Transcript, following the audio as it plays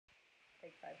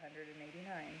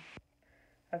589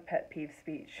 of Pet Peeve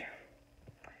Speech.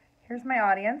 Here's my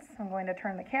audience. I'm going to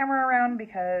turn the camera around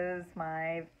because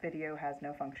my video has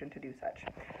no function to do such.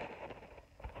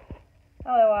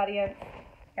 Hello, audience.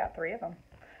 Got 3 of them.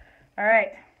 All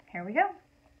right, here we go.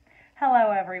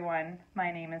 Hello, everyone.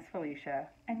 My name is Felicia,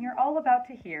 and you're all about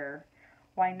to hear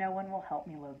why no one will help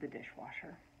me load the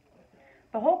dishwasher.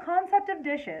 The whole concept of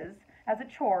dishes as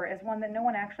a chore is one that no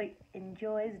one actually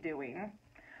enjoys doing,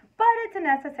 but it's a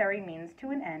necessary means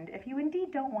to an end if you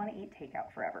indeed don't want to eat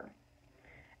takeout forever.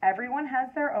 Everyone has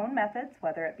their own methods,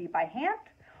 whether it be by hand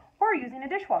or using a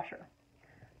dishwasher.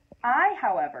 I,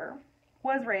 however,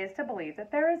 was raised to believe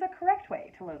that there is a correct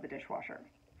way to load the dishwasher.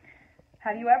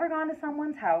 Have you ever gone to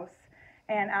someone's house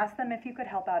and asked them if you could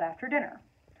help out after dinner?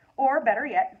 Or better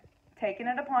yet, taken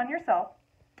it upon yourself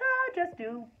to just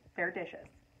do their dishes?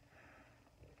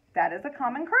 That is a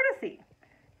common courtesy,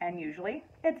 and usually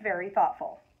it's very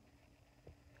thoughtful.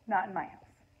 Not in my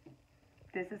house.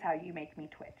 This is how you make me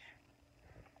twitch.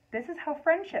 This is how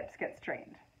friendships get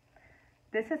strained.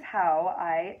 This is how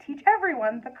I teach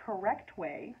everyone the correct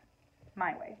way,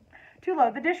 my way, to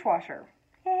load the dishwasher,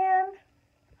 and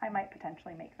I might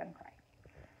potentially make them cry.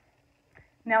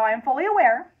 Now, I am fully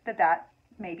aware that that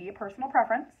may be a personal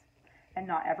preference, and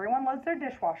not everyone loads their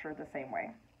dishwasher the same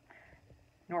way,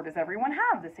 nor does everyone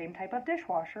have the same type of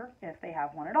dishwasher if they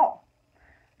have one at all.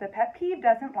 The pet peeve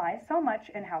doesn't lie so much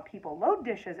in how people load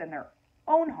dishes in their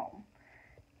own home.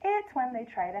 It's when they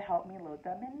try to help me load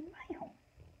them in my home.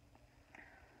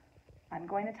 I'm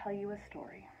going to tell you a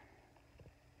story.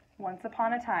 Once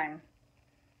upon a time,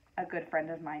 a good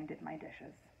friend of mine did my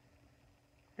dishes.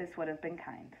 This would have been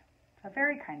kind, a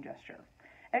very kind gesture,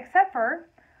 except for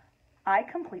I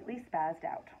completely spazzed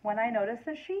out when I noticed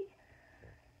that she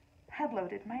had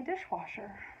loaded my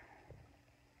dishwasher.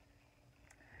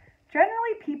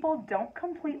 Generally, people don't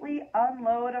completely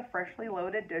unload a freshly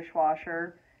loaded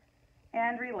dishwasher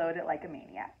and reload it like a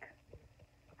maniac.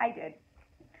 I did.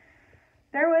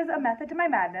 There was a method to my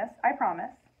madness, I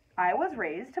promise. I was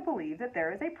raised to believe that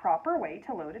there is a proper way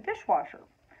to load a dishwasher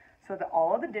so that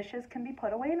all of the dishes can be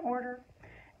put away in order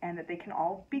and that they can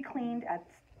all be cleaned at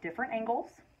different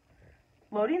angles.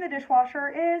 Loading the dishwasher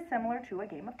is similar to a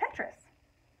game of Tetris.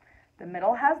 The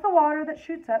middle has the water that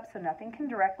shoots up so nothing can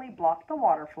directly block the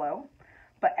water flow,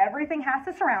 but everything has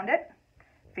to surround it,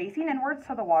 facing inwards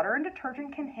so the water and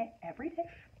detergent can hit every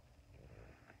dish.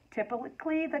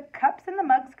 Typically, the cups and the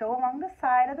mugs go along the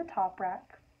side of the top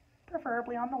rack,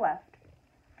 preferably on the left.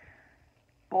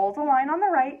 Bowls align on the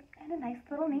right in a nice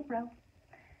little neat row,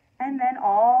 and then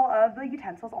all of the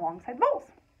utensils alongside bowls.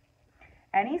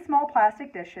 Any small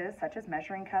plastic dishes, such as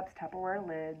measuring cups, Tupperware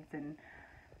lids, and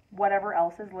whatever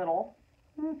else is little,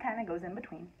 kind of goes in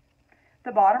between.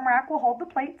 The bottom rack will hold the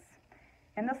plates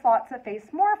in the slots that face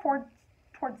more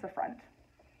towards the front.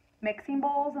 Mixing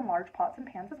bowls and large pots and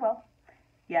pans as well.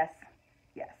 Yes,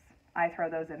 I throw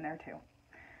those in there too.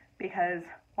 Because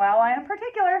while I am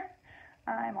particular,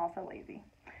 I'm also lazy.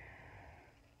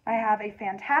 I have a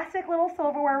fantastic little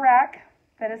silverware rack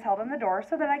that is held in the door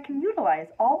so that I can utilize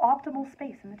all optimal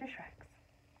space in the dish racks.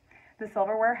 The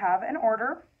silverware have an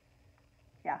order.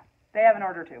 Yeah, they have an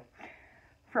order too.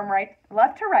 From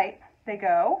left to right, they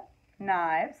go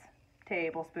knives,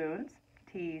 tablespoons,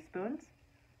 teaspoons,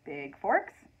 big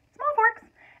forks, small forks,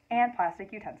 and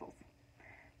plastic utensils.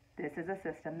 This is a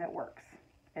system that works.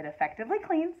 It effectively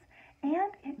cleans,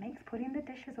 and it makes putting the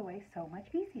dishes away so much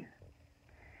easier.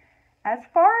 As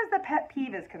far as the pet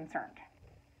peeve is concerned,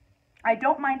 I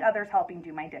don't mind others helping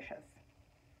do my dishes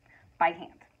by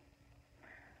hand.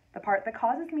 The part that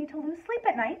causes me to lose sleep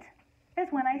at night is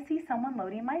when I see someone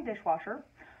loading my dishwasher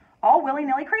all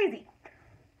willy-nilly crazy.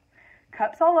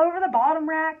 Cups all over the bottom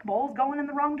rack, bowls going in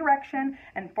the wrong direction,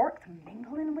 and forks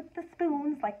mingling with the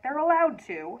spoons like they're allowed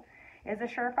to is a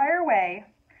surefire way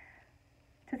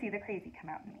to see the crazy come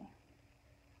out in me.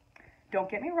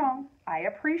 Don't get me wrong, I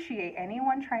appreciate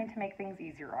anyone trying to make things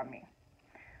easier on me,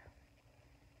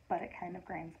 but it kind of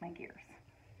grinds my gears.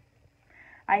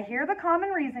 I hear the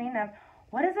common reasoning of,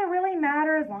 what does it really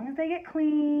matter as long as they get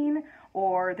clean,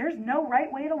 or there's no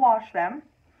right way to wash them.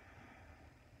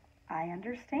 I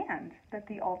understand that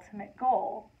the ultimate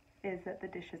goal is that the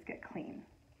dishes get clean,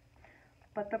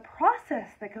 but the process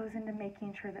that goes into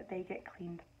making sure that they get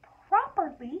cleaned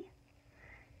properly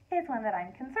is one that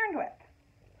I'm concerned with.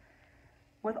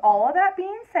 With all of that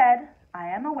being said, I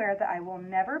am aware that I will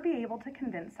never be able to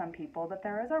convince some people that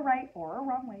there is a right or a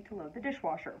wrong way to load the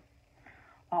dishwasher.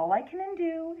 All I can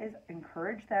do is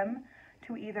encourage them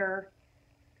to either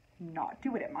not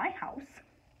do it at my house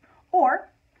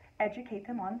or educate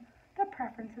them on the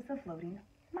preferences of loading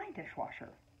my dishwasher.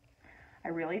 I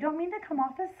really don't mean to come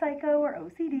off as psycho or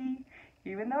OCD,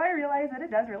 even though I realize that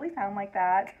it does really sound like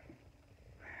that.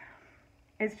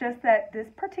 It's just that this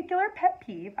particular pet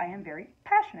peeve I am very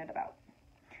passionate about.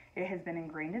 It has been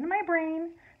ingrained into my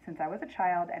brain since I was a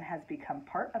child and has become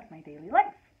part of my daily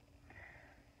life.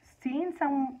 Seeing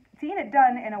it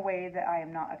done in a way that I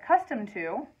am not accustomed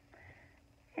to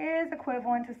is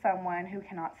equivalent to someone who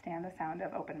cannot stand the sound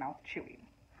of open-mouthed chewing.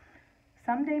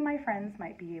 Someday my friends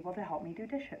might be able to help me do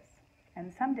dishes,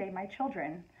 and someday my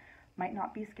children might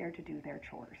not be scared to do their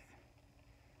chores.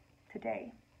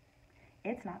 Today,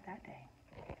 it's not that day.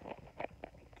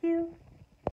 Thank you.